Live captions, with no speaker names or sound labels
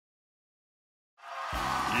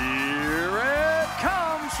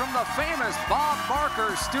comes from the famous Bob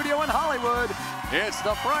Barker studio in Hollywood. It's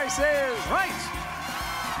The Price is Right.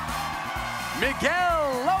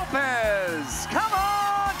 Miguel Lopez, come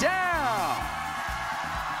on down.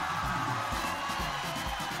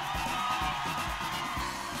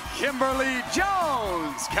 Kimberly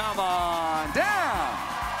Jones, come on down.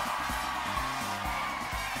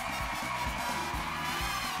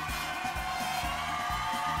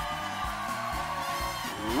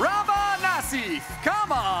 Rabah Nassif,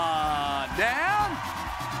 come on down.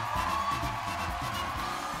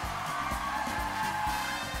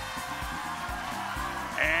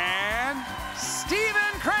 And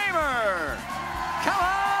Stephen Kramer, come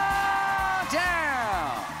on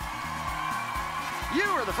down. You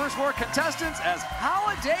are the first 4 contestants as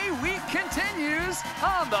Holiday Week continues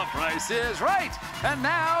on The Price is Right. And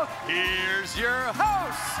now, here's your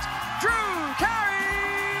host, Drew Carey.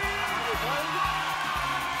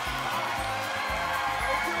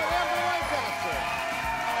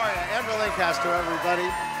 Amber Lancaster, everybody.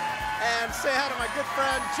 And say hi to my good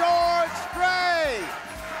friend, George Gray.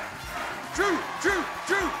 Drew,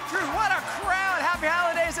 what a crowd. Happy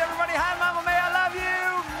holidays, everybody. Hi, Mama May, I love you.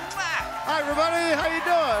 Mwah. Hi, everybody. How you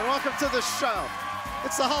doing? Welcome to the show.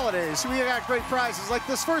 It's the holidays. We got great prizes like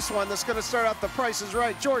this first one that's going to start out The Price is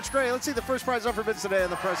Right. George Gray, let's see the first prize up for bids today on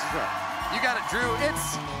The Price is Right. You got it, Drew.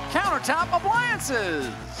 It's countertop appliances.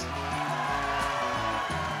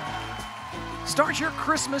 Start your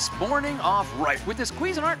Christmas morning off right with this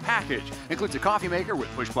Cuisinart package. Includes a coffee maker with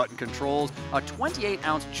push-button controls, a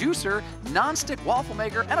 28-ounce juicer, non-stick waffle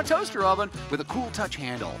maker, and a toaster oven with a cool touch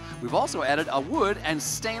handle. We've also added a wood and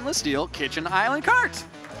stainless steel kitchen island cart.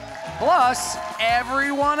 Plus,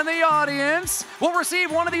 everyone in the audience will receive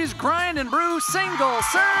one of these grind and brew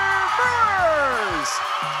single-serve brewers.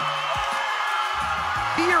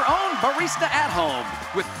 Be your own barista at home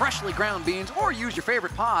with freshly ground beans, or use your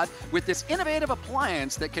favorite pod with this innovative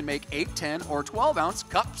appliance that can make 8, 10, or 12-ounce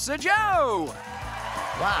cups of joe.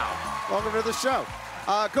 Wow. Welcome to the show.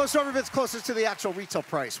 Ghost over bids closest to the actual retail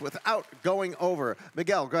price without going over.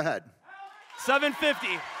 Miguel, go ahead.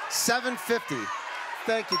 $750. $750.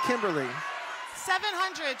 Thank you, Kimberly.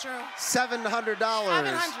 $700, Drew. $700.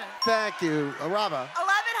 $700. Thank you, Rabah.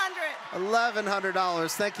 $1,100.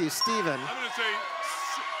 $1,100. Thank you, Stephen. I'm going to say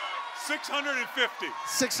 $650.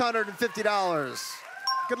 $650.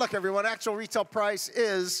 Good luck, everyone. Actual retail price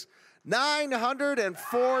is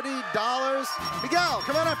 $940. Miguel,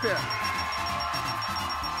 come on up here.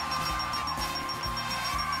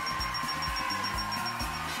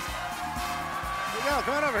 Miguel,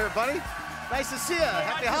 come on over here, buddy. Nice to see you.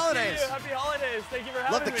 Happy holidays. Happy holidays. Thank you for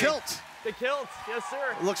having me. Love the kilt. The kilt, yes,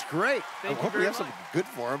 sir. It looks great. Thank I you hope we very have something good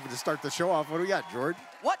for him to start the show off. What do we got, George?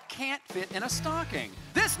 What can't fit in a stocking?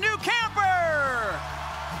 This new camper!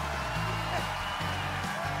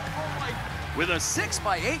 With a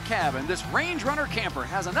 6x8 cabin, this Range Runner camper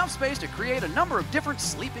has enough space to create a number of different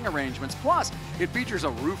sleeping arrangements. Plus, it features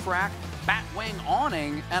a roof rack, batwing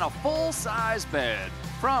awning, and a full-size bed.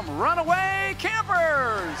 From Runaway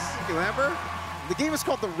Campers! Thank you, Amber. The game is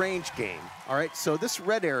called the Range Game. All right, so this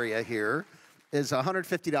red area here is a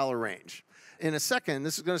 $150 range. In a second,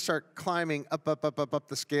 this is going to start climbing up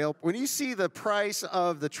the scale. When you see the price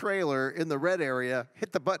of the trailer in the red area,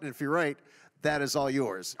 hit the button if you're right. That is all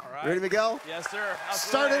yours. All right. Ready, Miguel? Yes, sir.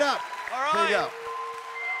 Start it up. All right. Here you go.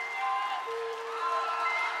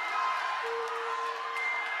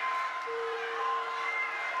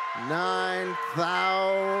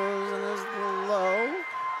 $9,000 is the low.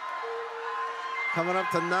 Coming up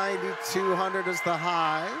to $9,200 is the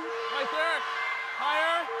high. Right there.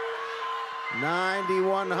 Higher.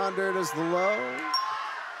 $9,100 is the low.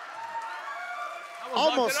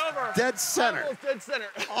 Almost dead center. Almost dead center.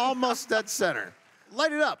 Almost dead center.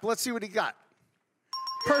 Light it up. Let's see what he got.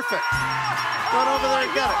 Perfect. Run over there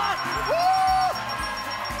and get it. Woo!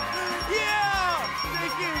 Yeah!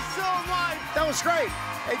 Thank you so much. That was great.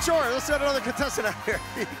 Hey, George, let's get another contestant out here.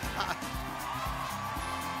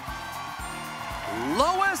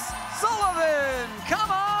 Lois Sullivan,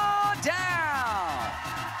 come on down.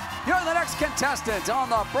 You're the next contestant on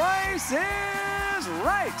The Price is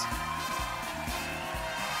Right.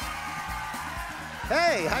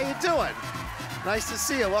 Hey, how you doing? Nice to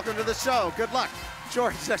see you. Welcome to the show. Good luck.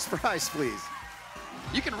 George, next prize, please.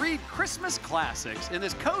 You can read Christmas classics in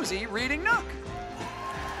this cozy reading nook.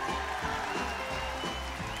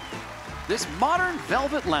 This modern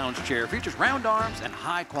velvet lounge chair features round arms and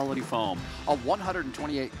high-quality foam. A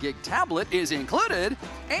 128-gig tablet is included,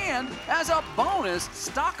 and as a bonus,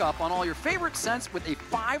 stock up on all your favorite scents with a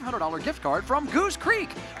 $500 gift card from Goose Creek,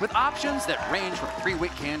 with options that range from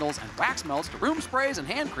 3-wick candles and wax melts to room sprays and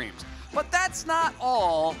hand creams. But that's not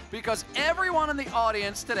all, because everyone in the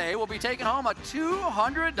audience today will be taking home a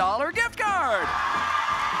 $200 gift card.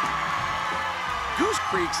 Goose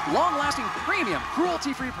Creek's long-lasting premium,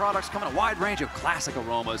 cruelty-free products come in a wide range of classic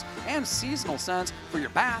aromas and seasonal scents for your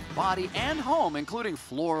bath, body, and home, including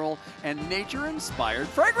floral and nature-inspired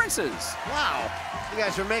fragrances. Wow, you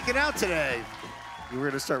guys are making out today. We're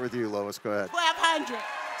going to start with you, Lois. Go ahead. 1,200.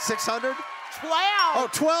 600? 12. Oh,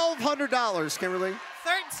 $1,200, Kimberly.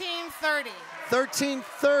 1330.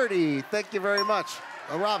 1330. Thank you very much.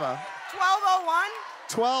 Araba. 1201.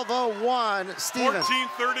 1201. Steven.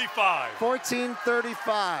 1435.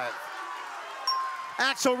 1435.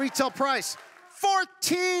 Actual retail price,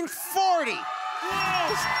 1440. Steven.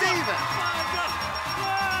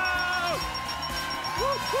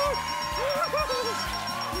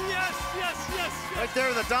 Yes, yes, yes. Right there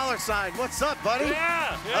in the dollar sign. What's up, buddy?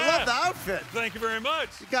 Yeah, yeah. I love the outfit. Thank you very much.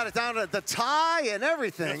 You got it down to the tie and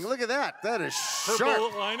everything. Yes. Look at that. That is Purple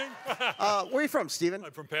sharp. lining. Where are you from, Steven?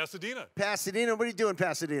 I'm from Pasadena. Pasadena. What are you doing in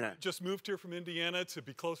Pasadena? Just moved here from Indiana to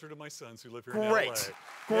be closer to my sons who live here Great. in LA.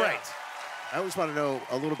 Great. Yeah. I always want to know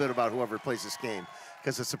a little bit about whoever plays this game,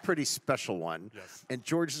 because it's a pretty special one. Yes. And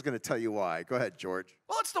George is going to tell you why. Go ahead, George.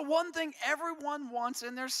 Well, it's the one thing everyone wants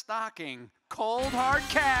in their stocking. Cold, hard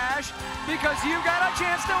cash, because you got a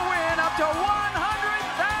chance to win up to $100,000!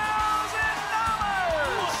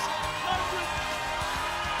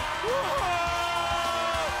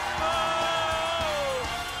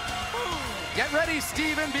 Get ready,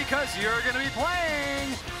 Steven, because you're going to be playing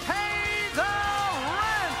Pay the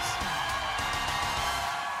Rent!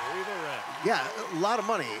 Pay the rent. Yeah, a lot of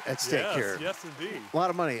money at stake Yes, here. yes, indeed. A lot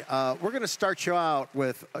of money. We're going to start you out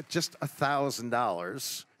with just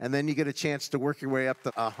 $1,000, and then you get a chance to work your way up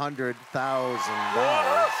to $100,000.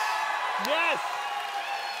 Yes.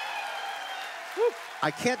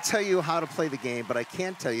 I can't tell you how to play the game, but I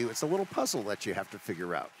can tell you it's a little puzzle that you have to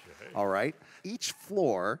figure out. Okay. All right? Each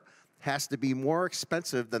floor has to be more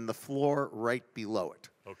expensive than the floor right below it.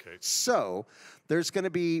 Okay. So there's going to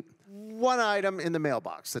be one item in the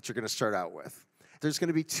mailbox that you're going to start out with. There's going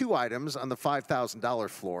to be two items on the $5,000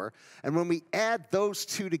 floor. And when we add those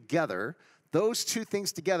two together, those two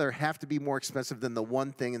things together have to be more expensive than the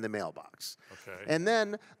one thing in the mailbox. Okay. And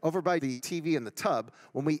then over by the TV in the tub,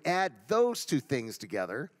 when we add those two things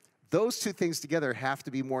together have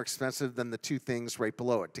to be more expensive than the two things right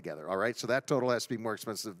below it together, all right? So that total has to be more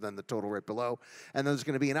expensive than the total right below. And there's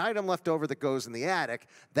going to be an item left over that goes in the attic.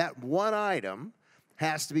 That one item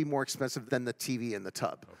has to be more expensive than the TV in the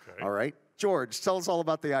tub, Okay. all right? George, tell us all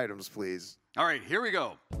about the items, please. All right, here we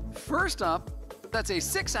go. First up, that's a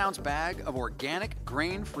 6-ounce bag of organic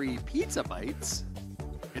grain-free pizza bites.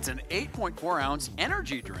 It's an 8.4-ounce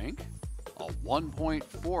energy drink, a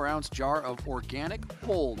 1.4-ounce jar of organic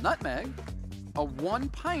whole nutmeg, a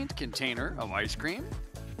 1-pint container of ice cream,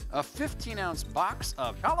 a 15-ounce box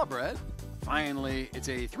of challah bread. Finally, it's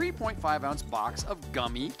a 3.5-ounce box of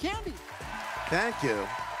gummy candy. Thank you.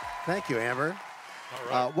 Thank you, Amber. All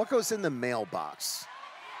right. What goes in the mailbox?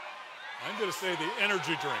 I'm going to say the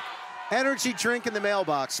energy drink. Energy drink in the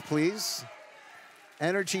mailbox, please.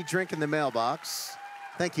 Energy drink in the mailbox.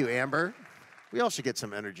 Thank you, Amber. We all should get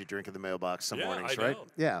some energy drink in the mailbox some mornings, I right? know.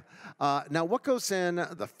 Yeah. Now, what goes in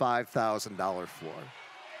the $5,000 floor?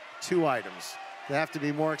 Two items. They have to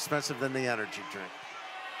be more expensive than the energy drink.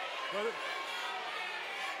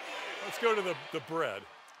 Let's go to the bread.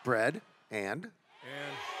 Bread and?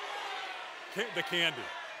 And the candy.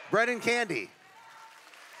 Bread and candy.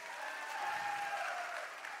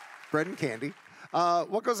 Bread and candy.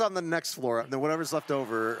 What goes on the next floor? And then whatever's left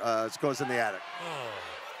over goes in the attic.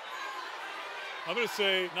 I'm going to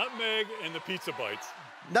say nutmeg and the pizza bites.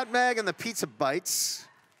 Nutmeg and the pizza bites.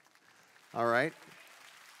 All right.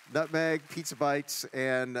 Nutmeg, pizza bites,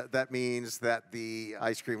 and that means that the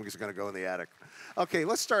ice cream is going to go in the attic. Okay,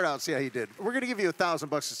 let's start out and see how you did. We're going to give you $1,000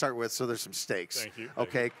 to start with, so there's some stakes. Thank you.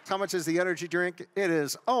 Okay, how much is the energy drink? It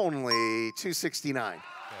is only $2.69. Okay.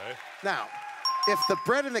 Now, if the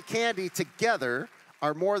bread and the candy together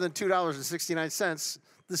are more than $2.69,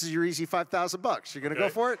 this is your easy $5,000. You're going to go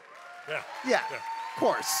for it? Yeah. Yeah, of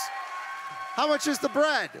course. How much is the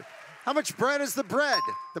bread? How much bread is the bread?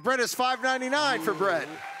 The bread is $5.99 for bread.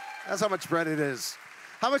 That's how much bread it is.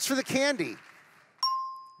 How much for the candy?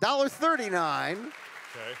 $1.39. Okay.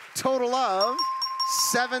 Total of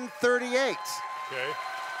 $7.38. Okay. All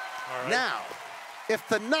right. Now, if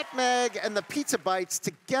the nutmeg and the pizza bites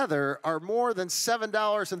together are more than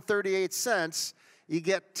 $7.38, you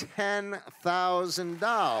get $10,000.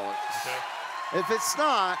 Okay. If it's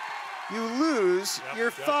not, you lose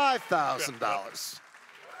your $5,000. I'm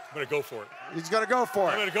going to go for it. He's going to go for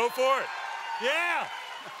I'm it. going to go for it. Yeah.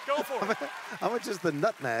 Go for it. How much is the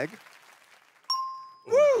nutmeg?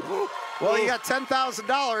 Woo! Well, you got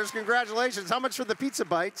 $10,000. Congratulations. How much for the pizza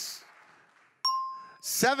bites?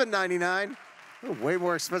 $7.99. Oh, way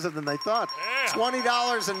more expensive than they thought. Yeah.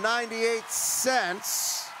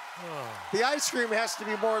 $20.98. The ice cream has to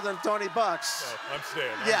be more than $20. I'm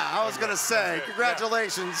staying. Yeah, I was going to say.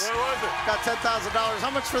 Congratulations. Yeah. What was it? Got $10,000. How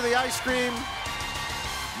much for the ice cream?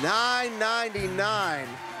 $9.99.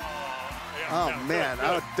 Oh, man,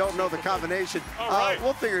 I don't know the combination. All right.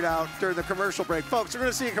 We'll figure it out during the commercial break. Folks, we're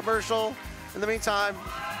going to see a commercial. In the meantime,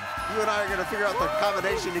 you and I are going to figure out the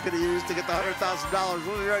combination you could have used to get the $100,000.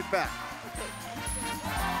 We'll be right back.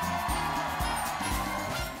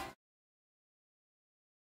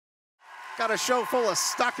 Got a show full of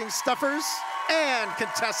stocking stuffers and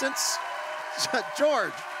contestants.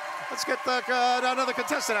 George, let's get another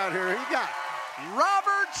contestant out here. Who you got?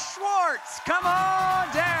 Robert Schwartz, come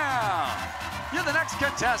on down. You're the next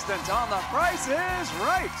contestant on The Price is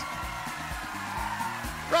Right.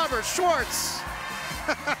 Robert Schwartz.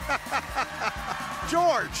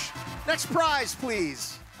 George, next prize,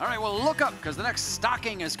 please. All right, well, look up, because the next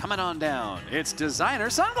stocking is coming on down. It's designer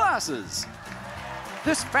sunglasses.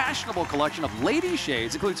 This fashionable collection of lady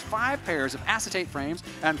shades includes 5 pairs of acetate frames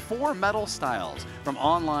and 4 metal styles from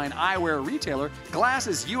online eyewear retailer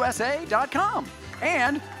GlassesUSA.com.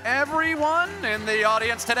 And everyone in the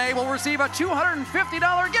audience today will receive a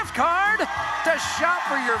 $250 gift card to shop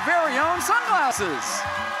for your very own sunglasses.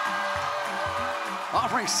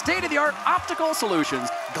 Offering state-of-the-art optical solutions,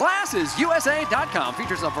 GlassesUSA.com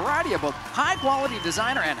features a variety of both high-quality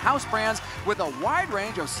designer and house brands with a wide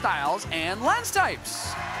range of styles and lens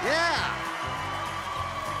types. Yeah.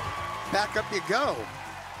 Back up you go.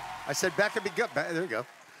 I said back up you go. There you go.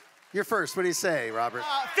 You're first. What do you say, Robert?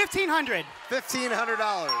 $1,500.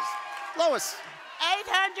 $1,500. Lois.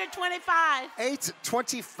 $825.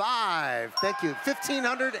 $825. Thank you.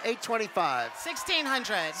 $1,500, $825.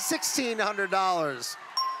 $1,600. $1,600.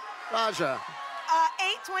 Raja.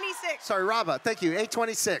 $826. Sorry, Raba. Thank you.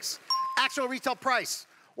 $826. Actual retail price,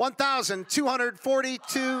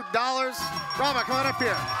 $1,242. Raba, come on up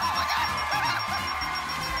here.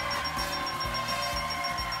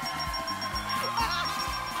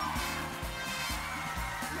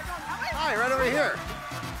 Hi, right over here.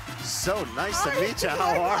 So nice to meet you.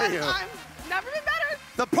 How are you? I've never been better.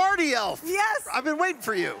 The party elf. Yes. I've been waiting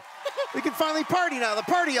for you. We can finally party now. The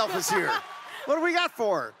party elf is here. What do we got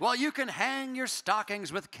for her? Well, you can hang your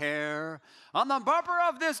stockings with care on the bumper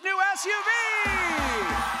of this new SUV.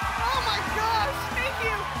 Oh my gosh, thank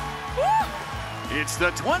you. Woo! It's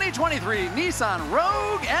the 2023 Nissan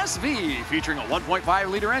Rogue SV, featuring a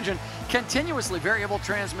 1.5-liter engine, continuously variable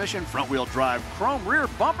transmission, front-wheel drive, chrome rear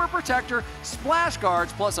bumper protector, splash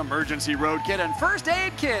guards, plus emergency road kit and first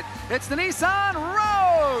aid kit. It's the Nissan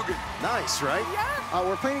Rogue. Nice, right? Yeah.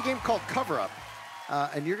 We're playing a game called Cover Up.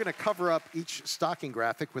 And you're going to cover up each stocking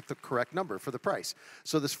graphic with the correct number for the price.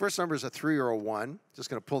 So this first number is a 3 or a 1. Just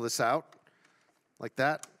going to pull this out like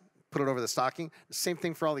that. Put it over the stocking. Same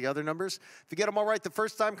thing for all the other numbers. If you get them all right the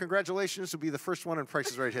first time, congratulations, you'll be the first one in Price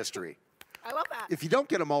is Right history. I love that. If you don't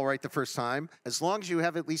get them all right the first time, as long as you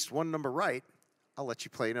have at least one number right, I'll let you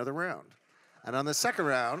play another round. And on the second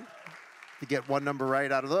round, if you get one number right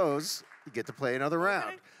out of those, you get to play another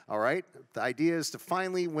round. All right? The idea is to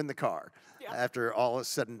finally win the car after all is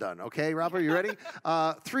said and done. Okay, Robert, you ready?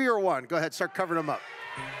 3 or 1. Go ahead, start covering them up.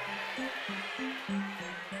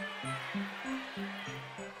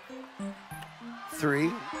 3,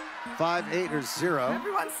 5, 8, or 0.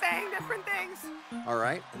 Everyone's saying different things. All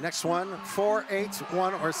right. The next one, 4, 8,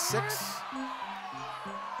 1, or 6.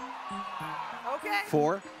 Okay.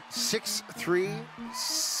 4, 6, 3,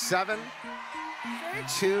 7,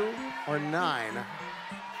 2, or 9.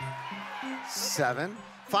 7.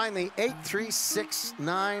 Finally, 8, 3, 6,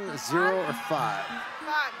 9, 0, or 5.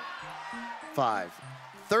 5.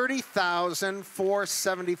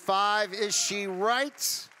 30,475. Is she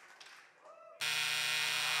right?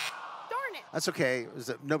 Darn it. That's okay.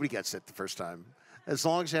 Nobody gets it the first time. As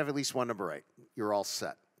long as you have at least one number right, you're all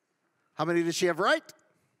set. How many did she have right?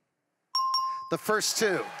 The first 2.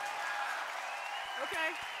 Okay.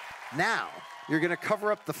 Now, you're going to cover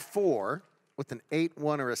up the 4 with an 8,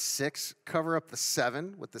 1, or a 6. Cover up the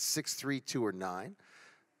 7 with the 6, 3, 2, or 9.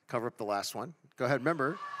 Cover up the last one. Go ahead.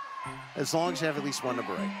 Remember, as long as you have at least one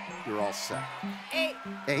number right, you're all set. 8.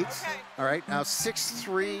 8. Okay. All right. Now, 6,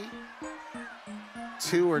 3,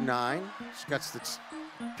 2, or 9. She picks the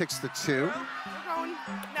 2. We're going.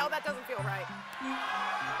 No, that doesn't feel right.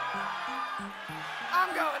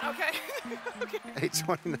 I'm going. Okay. Okay.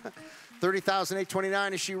 829.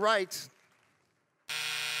 30,829. Is she right?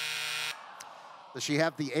 Does she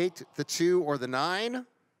have the 8, the 2, or the 9?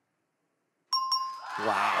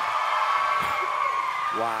 Wow.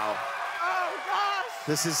 Wow. Oh, gosh.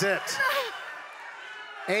 This is it.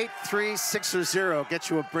 8, 3, 6, or 0. Get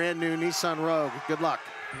you a brand new Nissan Rogue. Good luck.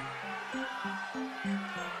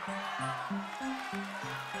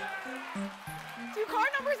 Do car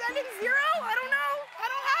numbers end in 0? I don't know. I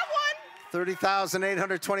don't have one.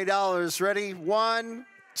 $30,820. Ready? 1,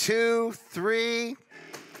 2, 3.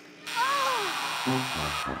 You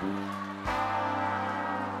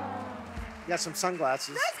got some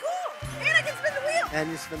sunglasses. That's cool. And I can spin the wheel. And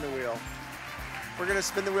you spin the wheel. We're going to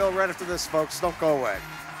spin the wheel right after this, folks. Don't go away.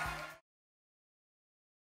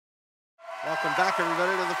 Welcome back,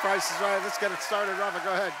 everybody, to The Price is Right. Let's get it started. Rafa,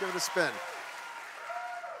 go ahead. Give it a spin.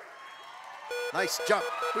 Nice jump.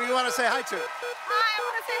 Who do you want to say hi to? Hi, I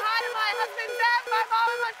want to say hi to my husband, Zach, my mom,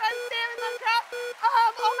 and my friends, Sam and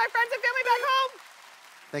Mom, all my friends and family back home.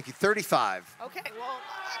 Thank you. 35. Okay, well,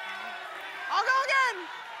 I'll go again.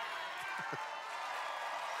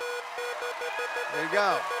 There you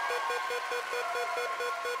go.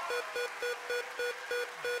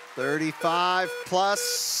 35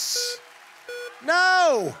 plus.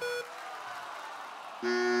 No!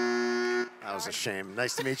 That was a shame.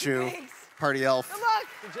 Nice to meet you. Thanks. Party elf. Good luck.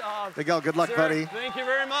 Good job. Miguel, good luck, Sir, buddy. Thank you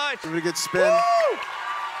very much. Give it a good spin. Woo!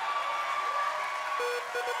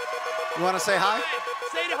 You want to say hi?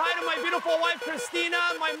 Say hi to my beautiful wife, Christina,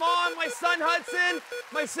 my mom, my son, Hudson,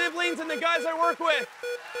 my siblings, and the guys I work with.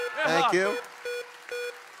 Thank you.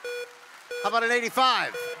 How about an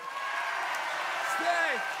 85?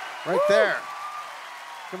 Stay. Right there.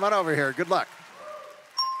 Come on over here. Good luck.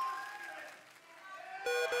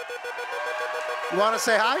 You want to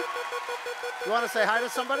say hi? You want to say hi to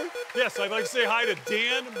somebody? Yes, I'd like to say hi to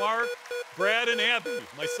Dan, Mark, Brad, and Abby,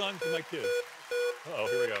 my sons and my kids. Uh-oh,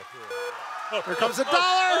 here we go. Here comes $1.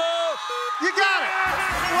 You got it.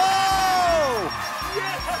 Whoa!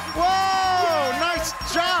 Whoa! Nice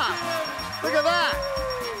job. Look at that.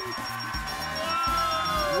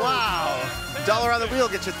 Wow. $1 on the wheel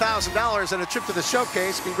gets you $1,000 and a trip to the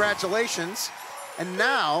showcase. Congratulations. And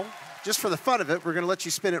now, just for the fun of it, we're going to let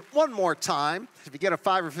you spin it one more time. If you get a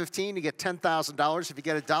 5 or 15, you get $10,000. If you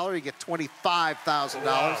get $1, you get $25,000.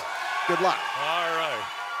 Wow. Good luck. All right.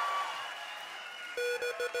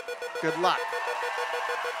 Good luck.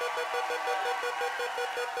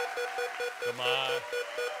 Come on.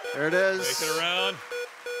 There it is. Make it around.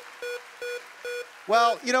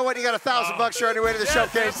 Well, you know what? You got $1,000 you're on your way to the Yes,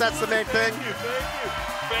 showcase. That's the main thing. Thank you.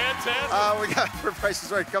 Fantastic. We got For Price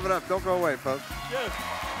is Right coming up. Don't go away, folks. Yes.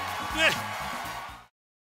 Yeah.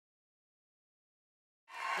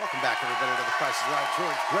 Welcome back, everybody, to The Price is Right.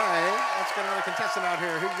 George Gray. Let's get another contestant out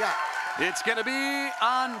here. Who you got? It's going to be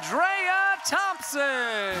Andrea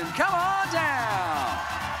Thompson. Come on down.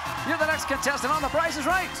 You're the next contestant on The Price is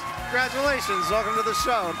Right. Congratulations. Welcome to the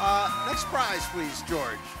show. Next prize, please,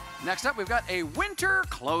 George. Next up, we've got a winter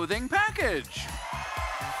clothing package.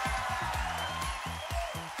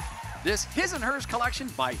 This His and Hers collection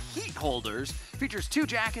by Heat Holders features 2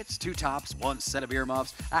 jackets, 2 tops, 1 set of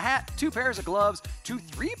earmuffs, a hat, 2 pairs of gloves, 2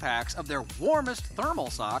 3-packs of their warmest thermal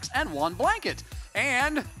socks, and 1 blanket.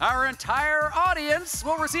 And our entire audience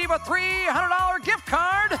will receive a $300 gift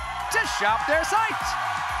card to shop their site.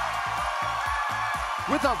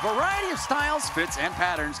 With a variety of styles, fits, and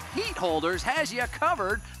patterns, Heat Holders has you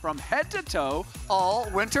covered from head to toe all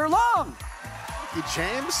winter long. Thank you,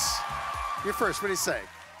 James. You're first. What do you say?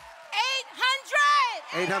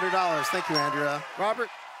 800. $800. Thank you, Andrea. Robert?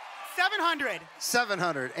 700.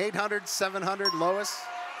 700. 800, 700. Lois?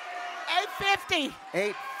 850.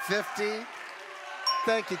 850.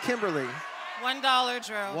 Thank you, Kimberly. $1,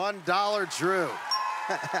 Drew. $1, Drew.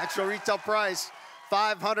 Actual retail price,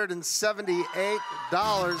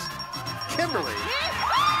 $578. Kimberly.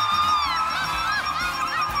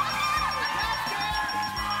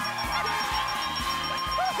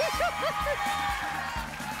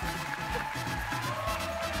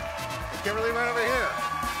 Kimberly, right over here.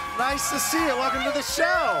 Nice to see you. Welcome to the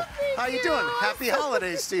show. How you doing? Happy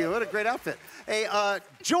holidays to you. What a great outfit. Hey,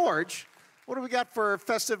 George, what do we got for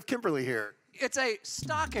festive Kimberly here? It's a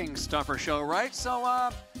stocking stuffer show, right?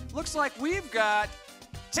 So, looks like we've got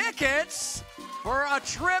tickets for a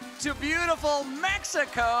trip to beautiful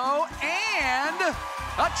Mexico and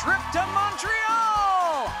a trip to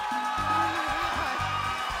Montreal.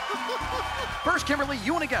 First, Kimberly,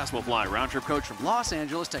 you and a guest will fly round-trip coach from Los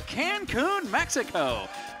Angeles to Cancun, Mexico,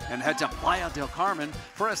 and head to Playa del Carmen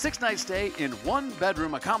for a 6-night stay in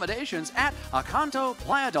 1-bedroom accommodations at Acanto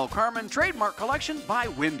Playa del Carmen Trademark Collection by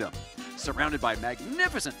Wyndham. Surrounded by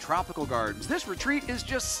magnificent tropical gardens, this retreat is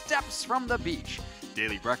just steps from the beach.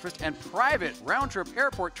 Daily breakfast and private round-trip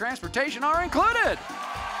airport transportation are included.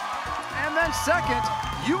 And then second,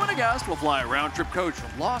 you and a guest will fly a round-trip coach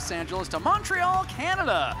from Los Angeles to Montreal,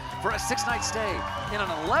 Canada for a 6-night stay in an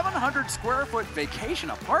 1,100-square-foot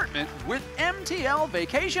vacation apartment with MTL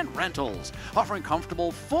Vacation Rentals, offering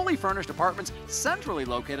comfortable, fully furnished apartments centrally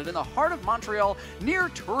located in the heart of Montreal near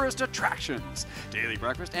tourist attractions. Daily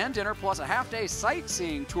breakfast and dinner plus a half-day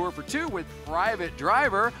sightseeing tour for 2 with private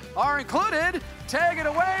driver are included. Take it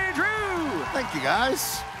away, Drew! Thank you,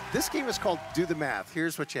 guys. This game is called Do the Math.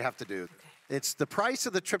 Here's what you have to do. It's the price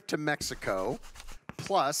of the trip to Mexico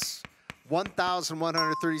plus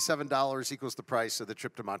 $1,137 equals the price of the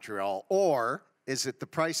trip to Montreal. Or is it the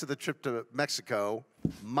price of the trip to Mexico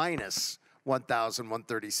minus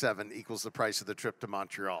 $1,137 equals the price of the trip to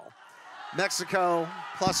Montreal? Mexico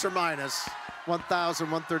plus or minus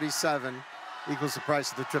 $1,137 equals the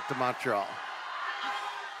price of the trip to Montreal.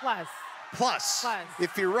 Plus. Plus.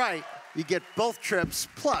 If you're right, you get both trips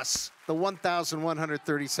plus the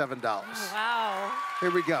 $1,137. Wow.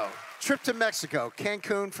 Here we go. Trip to Mexico,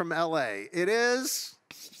 Cancun from LA. It is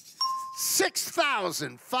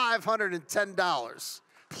 $6,510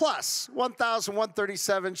 plus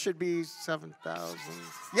 $1,137 should be $7,000.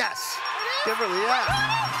 Yes. Kimberly, yeah.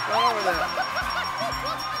 Right over there.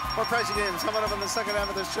 More pricey games coming up in the second half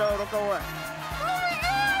of the show. Don't go away.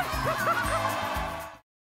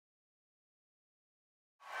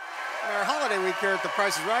 Our holiday week here at The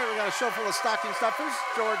Price is Right. We got a show full of stocking stuffers.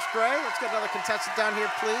 George Gray. Let's get another contestant down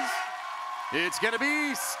here, please. It's going to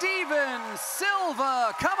be Steven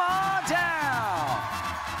Silva. Come on down.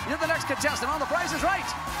 You're the next contestant on The Price is Right.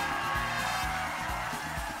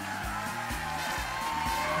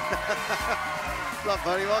 What's up,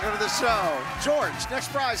 buddy? Welcome to the show. George,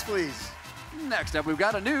 next prize, please. Next up, we've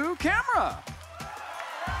got a new camera.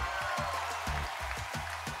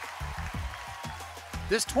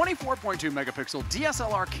 This 24.2 megapixel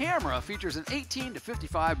DSLR camera features an 18 to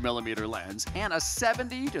 55 millimeter lens and a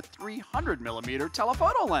 70 to 300 millimeter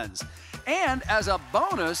telephoto lens. And as a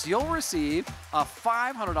bonus, you'll receive a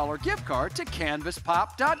 $500 gift card to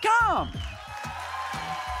canvaspop.com.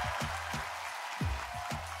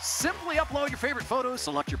 Simply upload your favorite photos,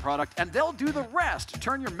 select your product, and they'll do the rest.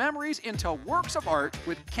 Turn your memories into works of art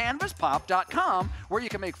with canvaspop.com, where you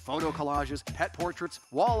can make photo collages, pet portraits,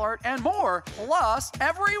 wall art, and more. Plus,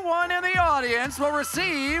 everyone in the audience will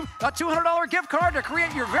receive a $200 gift card to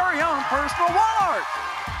create your very own personal wall art.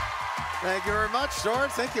 Thank you very much, George.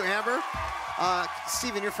 Thank you, Amber.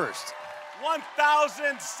 Steven, you're first.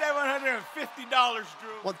 $1,750,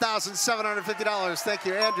 Drew. $1,750. Thank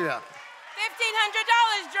you, Andrea.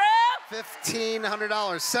 $1,500, Drew. $1,500.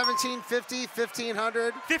 $1,750,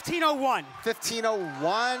 $1,500. $1,501.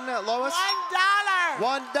 $1,501. Lois? $1. $1. I'm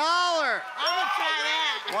gonna try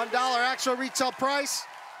that. $1 actual retail price.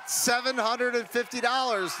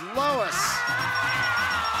 $750. Lois?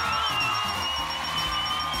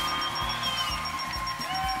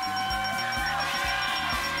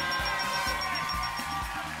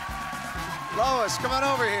 Lois, come on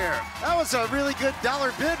over here. That was a really good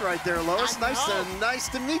dollar bid right there, Lois. Nice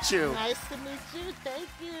to meet you. Nice to meet you. Thank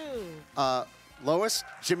you. Lois,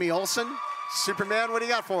 Jimmy Olsen, Superman, what do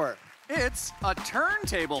you got for it? It's a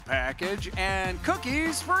turntable package and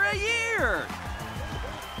cookies for a year.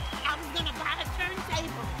 I was gonna buy a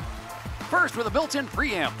turntable. First, with a built-in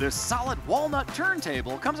preamp, this solid walnut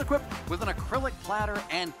turntable comes equipped with an acrylic platter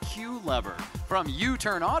and cue lever. From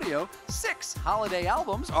U-Turn Audio, 6 holiday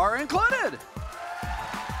albums are included.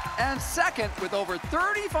 And second, with over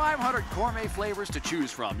 3,500 gourmet flavors to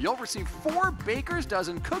choose from, you'll receive 4 Baker's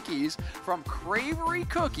Dozen cookies from Cravery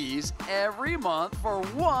Cookies every month for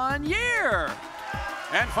 1 year.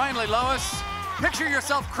 And finally, Lois, picture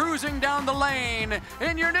yourself cruising down the lane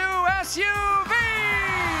in your new SUV.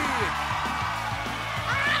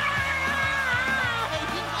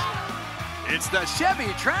 It's the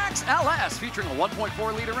Chevy Trax LS, featuring a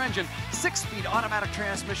 1.4-liter engine, 6-speed automatic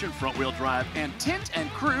transmission, front-wheel drive, and tint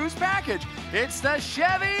and cruise package. It's the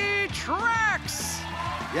Chevy Trax.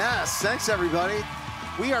 Yes, thanks, everybody.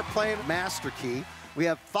 We are playing Master Key. We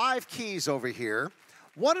have 5 keys over here.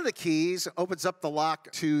 One of the keys opens up the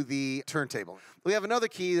lock to the turntable. We have another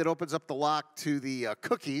key that opens up the lock to the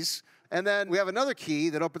cookies. And then we have another key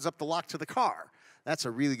that opens up the lock to the car. That's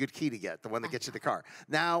a really good key to get, the one that gets you the car.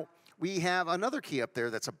 Now, we have another key up there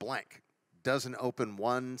that's a blank. Doesn't open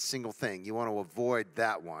one single thing. You want to avoid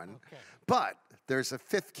that one. Okay. But there's a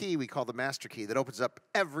 5th key we call the master key that opens up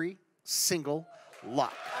every single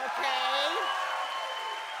lock. Okay.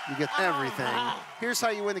 You get everything. Here's how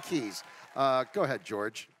you win the keys. Go ahead,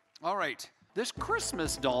 George. All right. This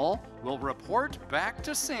Christmas doll will report back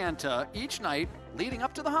to Santa each night leading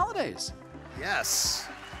up to the holidays. Yes.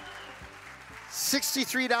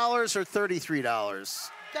 $63 or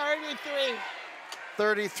 $33? 33.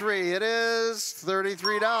 33. It is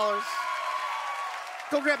 $33.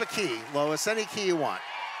 Go grab a key, Lois. Any key you want.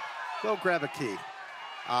 Go grab a key.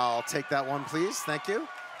 I'll take that one, please. Thank you.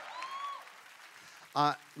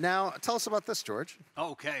 Now, tell us about this, George.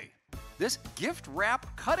 Okay. This gift wrap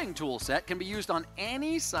cutting tool set can be used on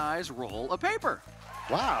any size roll of paper.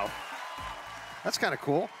 Wow. That's kind of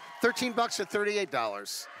cool. $13 or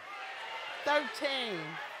 $38? 13.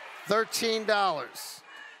 $13.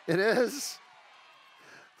 It is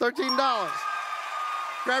 $13.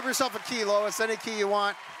 Grab yourself a key, Lois. Any key you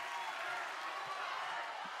want.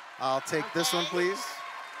 I'll take this one, please.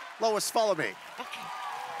 Lois, follow me. Okay.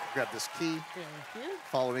 Grab this key. Thank you.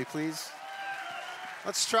 Follow me, please.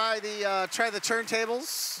 Let's try the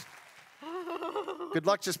turntables. Good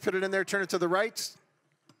luck. Just put it in there. Turn it to the right.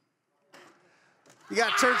 You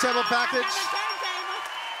got a turntable package.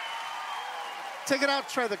 Take it out.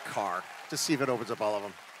 Try the car. Just see if it opens up all of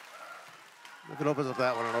them. If it opens up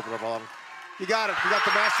that one and open up all of them. You got it. You got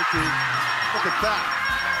the master key. Look at that.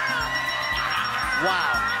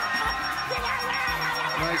 Wow.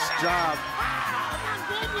 Nice job.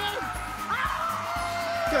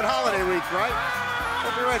 Good holiday week, right?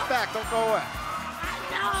 We'll be right back. Don't go away.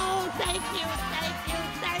 No, thank you, thank you,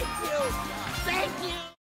 thank you, thank you.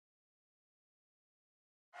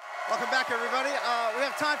 Welcome back, everybody. We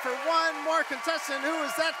have time for one more contestant. Who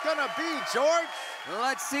is that gonna be, George?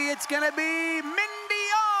 Let's see, it's gonna be Mindy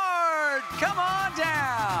Yard. Come on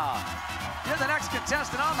down. You're the next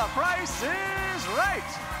contestant on The Price is Right.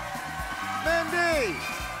 Mindy.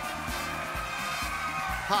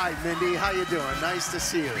 Hi, Mindy. How you doing? Nice to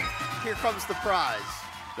see you. Here comes the prize.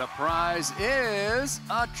 The prize is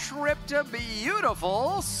a trip to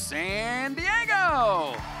beautiful San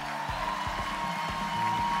Diego.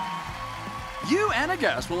 You and a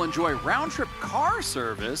guest will enjoy round-trip car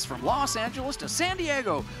service from Los Angeles to San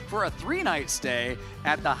Diego for a 3-night stay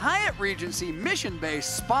at the Hyatt Regency Mission Bay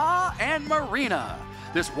Spa and Marina.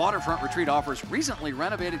 This waterfront retreat offers recently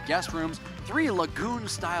renovated guest rooms, 3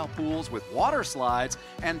 lagoon-style pools with water slides,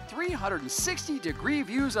 and 360-degree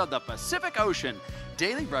views of the Pacific Ocean.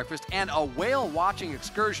 Daily breakfast and a whale-watching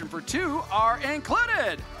excursion for 2 are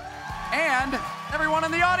included. And everyone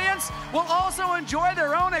in the audience will also enjoy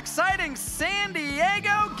their own exciting San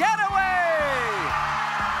Diego getaway.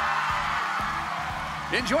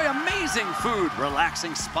 Enjoy amazing food,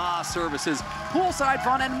 relaxing spa services, poolside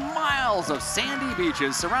fun, and miles of sandy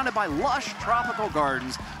beaches surrounded by lush tropical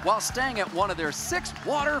gardens while staying at one of their 6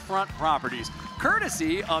 waterfront properties,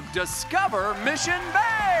 courtesy of Discover Mission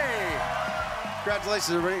Bay.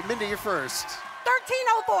 Congratulations, everybody. Mindy, you're first.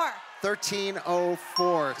 1304.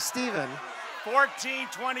 1304. Steven.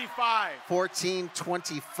 1425.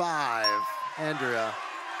 1425. Andrea.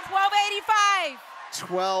 1285.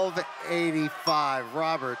 1285.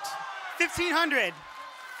 Robert. 1500.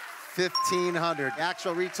 1500.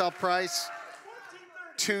 Actual retail price,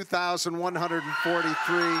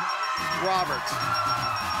 2,143. Robert.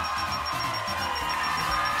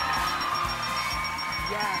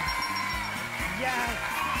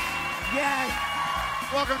 Yes.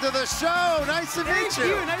 Welcome to the show. Nice to meet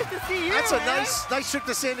you. Nice to see you. That's a man. nice trip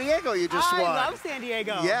to San Diego you just won. I love San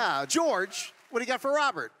Diego. Yeah. George, what do you got for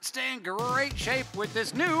Robert? Stay in great shape with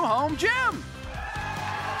this new home gym.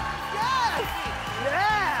 Yes.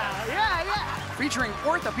 Yeah. Featuring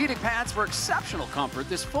orthopedic pads for exceptional comfort,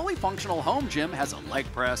 this fully functional home gym has a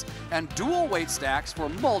leg press and dual weight stacks for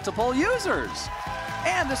multiple users.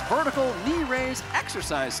 And this vertical knee raise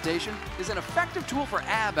exercise station is an effective tool for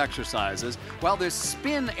ab exercises, while this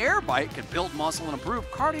spin air bike can build muscle and improve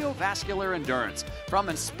cardiovascular endurance. From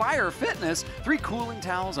Inspire Fitness, 3 cooling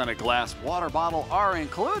towels and a glass water bottle are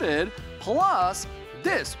included, plus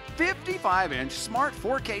this 55-inch smart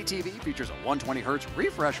 4K TV features a 120Hz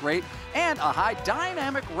refresh rate and a high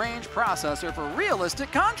dynamic range processor for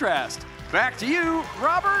realistic contrast. Back to you,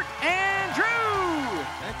 Robert and Drew.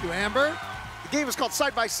 Thank you, Amber. The game is called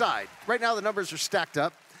Side by Side. Right now, the numbers are stacked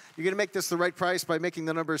up. You're going to make this the right price by making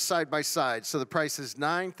the numbers side by side. So the price is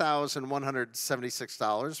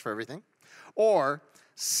 $9,176 for everything, or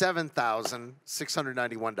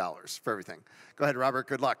 $7,691 for everything. Go ahead, Robert.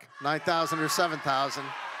 Good luck. 9,000 or 7,000.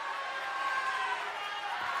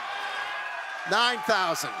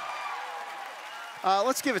 9,000.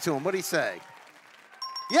 Let's give it to him. What do you say?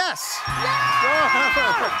 Yes.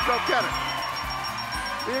 Yeah! Go get it.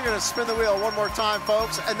 We're going to spin the wheel one more time,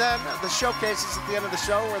 folks, and then the showcases at the end of the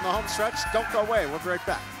show. We're in the home stretch. Don't go away. We'll be right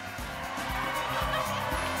back.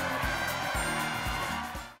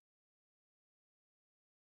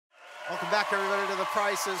 back, everybody, to the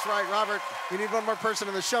Price is Right. Robert, we need one more person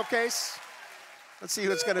in the showcase. Let's see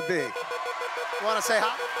who it's going to be. You want to say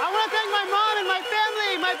hi? I want to thank my mom and my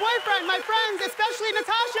family, my boyfriend, my friends, especially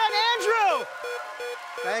Natasha and Andrew.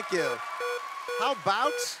 Thank you. How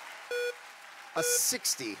about a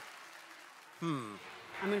 60? I'm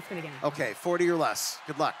gonna spin again. Okay, 40 or less.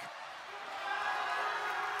 Good luck.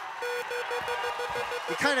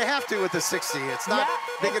 You kind of have to with the 60. It's not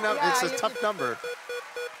big enough. It's a tough number.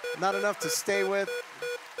 Not enough to stay with.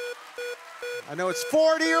 I know it's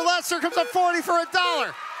 40 or less. Here comes a 40 for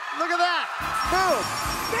 $1. Look at that. Boom.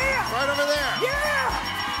 Yeah. Right over there.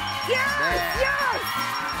 Yeah. Yes. Man. Yes.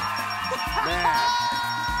 Man.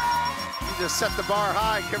 You just set the bar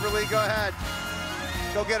high. Kimberly, go ahead.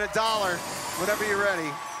 Go get $1 whenever you're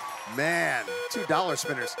ready. Man, $2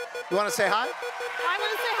 spinners. You want to say hi? I want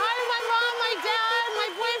to say hi to my mom, my dad, my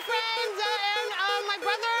boyfriend, and my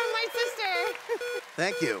brother and my sister.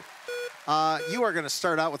 Thank you. You are going to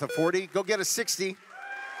start out with a 40. Go get a 60.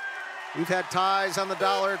 We've had ties on the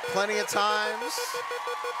dollar plenty of times.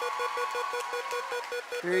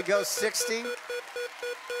 Here you go, 60.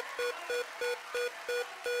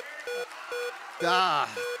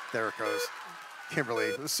 There it goes. Kimberly,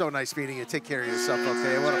 it was so nice meeting you. Take care of yourself,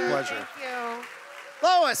 okay? What a pleasure. Thank you.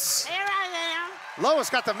 Lois! Here I am. Lois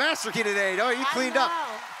got the master key today. Oh, you cleaned up.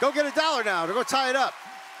 Go get $1 now to go tie it up.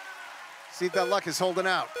 See if that luck is holding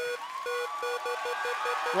out.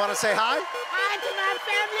 You want to say hi? Hi to my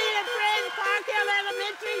family and friends, Park Hill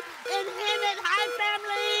Elementary in Hemet. Hi,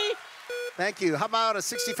 family. Thank you. How about a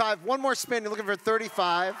 65? One more spin. You're looking for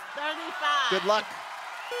 35. 35. Good luck.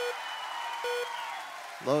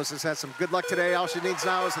 Lois has had some good luck today. All she needs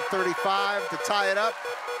now is a 35 to tie it up.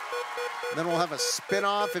 And then we'll have a spin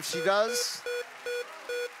off if she does.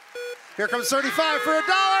 Here comes 35 for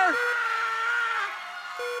 $1.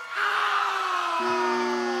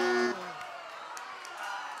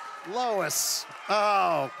 Lois,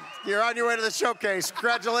 oh, you're on your way to the showcase.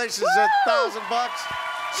 Congratulations, $1,000.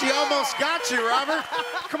 She almost got you, Robert.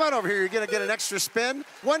 Come on over here. You're going to get an extra spin.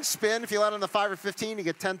 One spin. If you land on the 5 or 15, you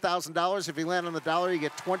get $10,000. If you land on the dollar, you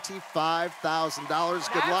get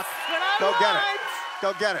 $25,000. Good luck. Go get it.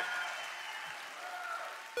 Go get it.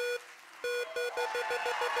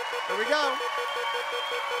 Here we go.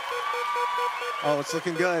 Oh, it's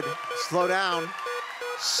looking good. Slow down.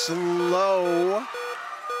 Slow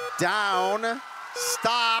down.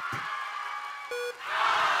 Stop.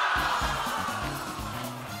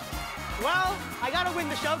 Well, I gotta win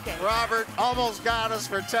the showcase. Robert almost got us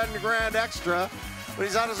for 10 grand extra, but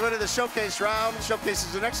he's on his way to the showcase round. Showcase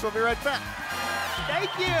is the next. We'll be right back.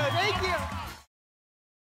 Thank you, thank you.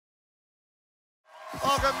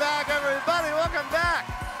 Welcome back, everybody. Welcome back.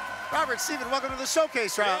 Robert, Steven, welcome to the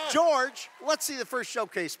showcase round. Yeah. George, let's see the first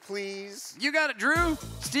showcase, please. You got it, Drew.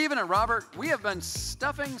 Steven and Robert, we have been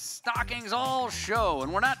stuffing stockings all show,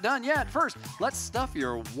 and we're not done yet. First, let's stuff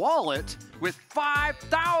your wallet with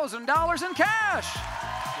 $5,000 in cash.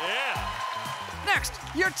 Yeah. Next,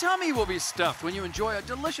 your tummy will be stuffed when you enjoy a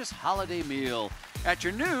delicious holiday meal at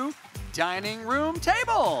your new dining room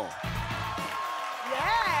table.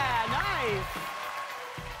 Yeah, nice.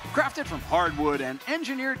 Crafted from hardwood and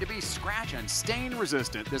engineered to be scratch and stain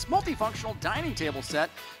resistant, this multifunctional dining table set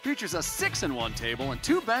features a 6-in-1 table and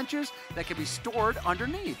 2 benches that can be stored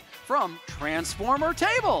underneath from Transformer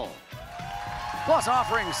Table. Plus,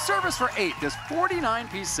 offering service for 8, this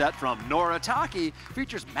 49-piece set from Noritake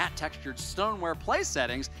features matte textured stoneware place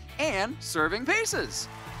settings and serving pieces.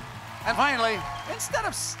 And finally, instead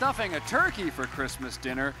of stuffing a turkey for Christmas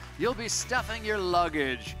dinner, you'll be stuffing your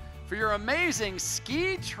luggage for your amazing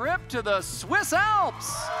ski trip to the Swiss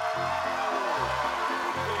Alps.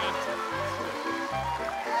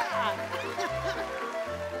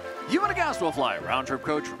 You and a guest will fly round-trip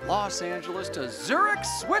coach from Los Angeles to Zurich,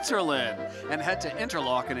 Switzerland, and head to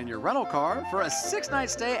Interlaken in your rental car for a 6-night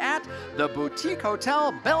stay at the Boutique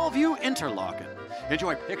Hotel Bellevue Interlaken.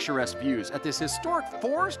 Enjoy picturesque views at this historic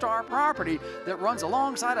 4-star property that runs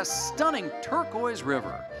alongside a stunning turquoise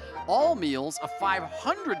river. All meals, a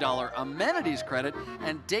 $500 amenities credit,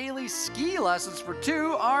 and daily ski lessons for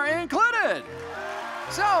 2 are included.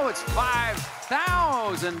 So it's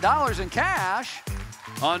 $5,000 in cash,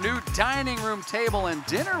 a new dining room table and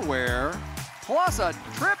dinnerware, plus a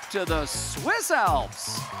trip to the Swiss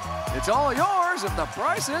Alps. It's all yours if the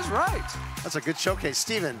price is right. That's a good showcase.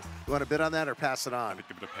 Steven, you want to bid on that or pass it on? I'm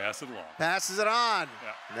going to pass it along. Passes it on.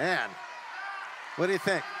 Yeah. Man, what do you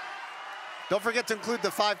think? Don't forget to include the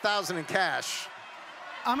 $5,000 in cash.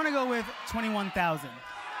 I'm gonna go with 21,000.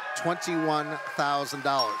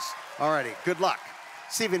 $21,000. All righty, good luck.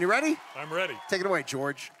 Steven, you ready? I'm ready. Take it away,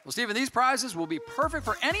 George. Well, Stephen, these prizes will be perfect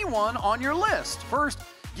for anyone on your list. First,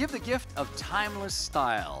 give the gift of timeless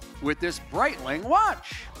style with this Breitling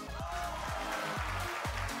watch.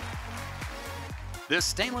 This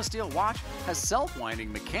stainless steel watch has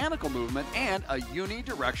self-winding mechanical movement and a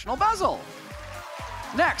unidirectional bezel.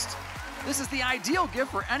 Next, this is the ideal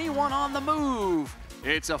gift for anyone on the move.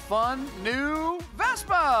 It's a fun new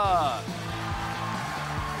Vespa.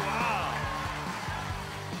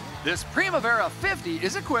 This Primavera 50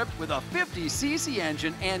 is equipped with a 50cc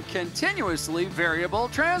engine and continuously variable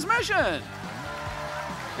transmission.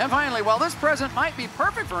 And finally, while this present might be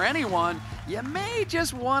perfect for anyone, you may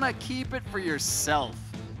just want to keep it for yourself,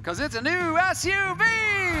 because it's a new SUV!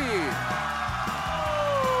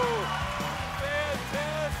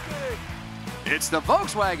 Fantastic! It's the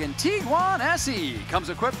Volkswagen Tiguan SE. Comes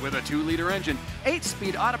equipped with a 2-liter engine,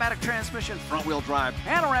 8-speed automatic transmission, front-wheel drive,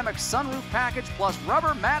 panoramic sunroof package, plus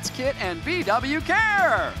rubber mats kit and VW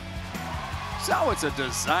Care. So it's a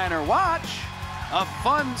designer watch, a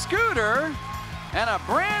fun scooter, and a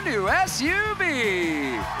brand new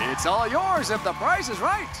SUV. It's all yours if the price is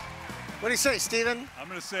right. What do you say, Steven? I'm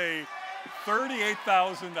going to say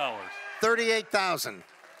 $38,000. $38,000.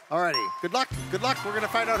 Alrighty, good luck. Good luck. We're going to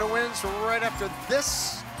find out who wins right after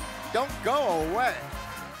this. Don't go away.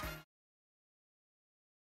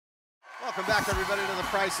 Welcome back, everybody, to The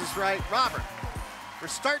Price is Right. Robert, we're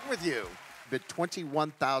starting with you. Bid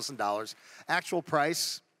 $21,000. Actual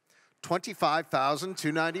price,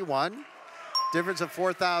 $25,291. Difference of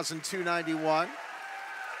 $4,291.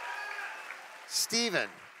 Steven,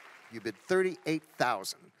 you bid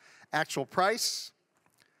 $38,000. Actual price,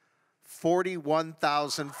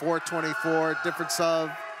 $41,424. Difference of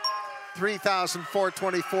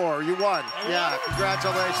 $3,424. You won. Yeah,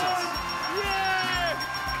 congratulations. Yeah!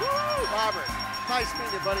 Woo! Robert, nice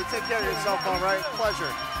meeting you, buddy. Take care of yourself, all right?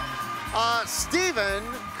 Pleasure. Steven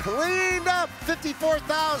cleaned up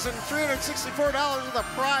 $54,364 worth of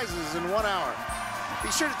prizes in 1 hour.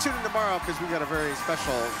 Be sure to tune in tomorrow because we got a very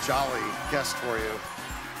special, jolly guest for you.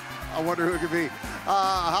 I wonder who it could be.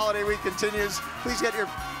 Holiday week continues. Please get your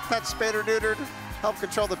pets spayed or neutered. Help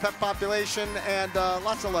control the pet population, and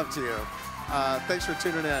lots of love to you. Thanks for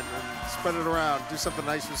tuning in and spread it around. Do something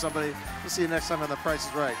nice for somebody. We'll see you next time on The Price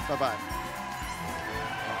is Right. Bye-bye.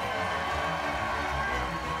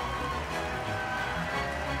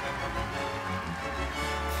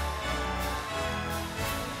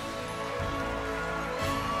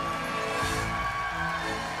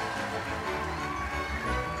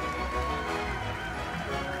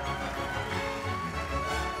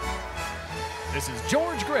 This is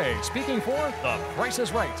George Gray speaking for The Price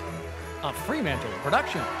is Right, a Fremantle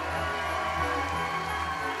production.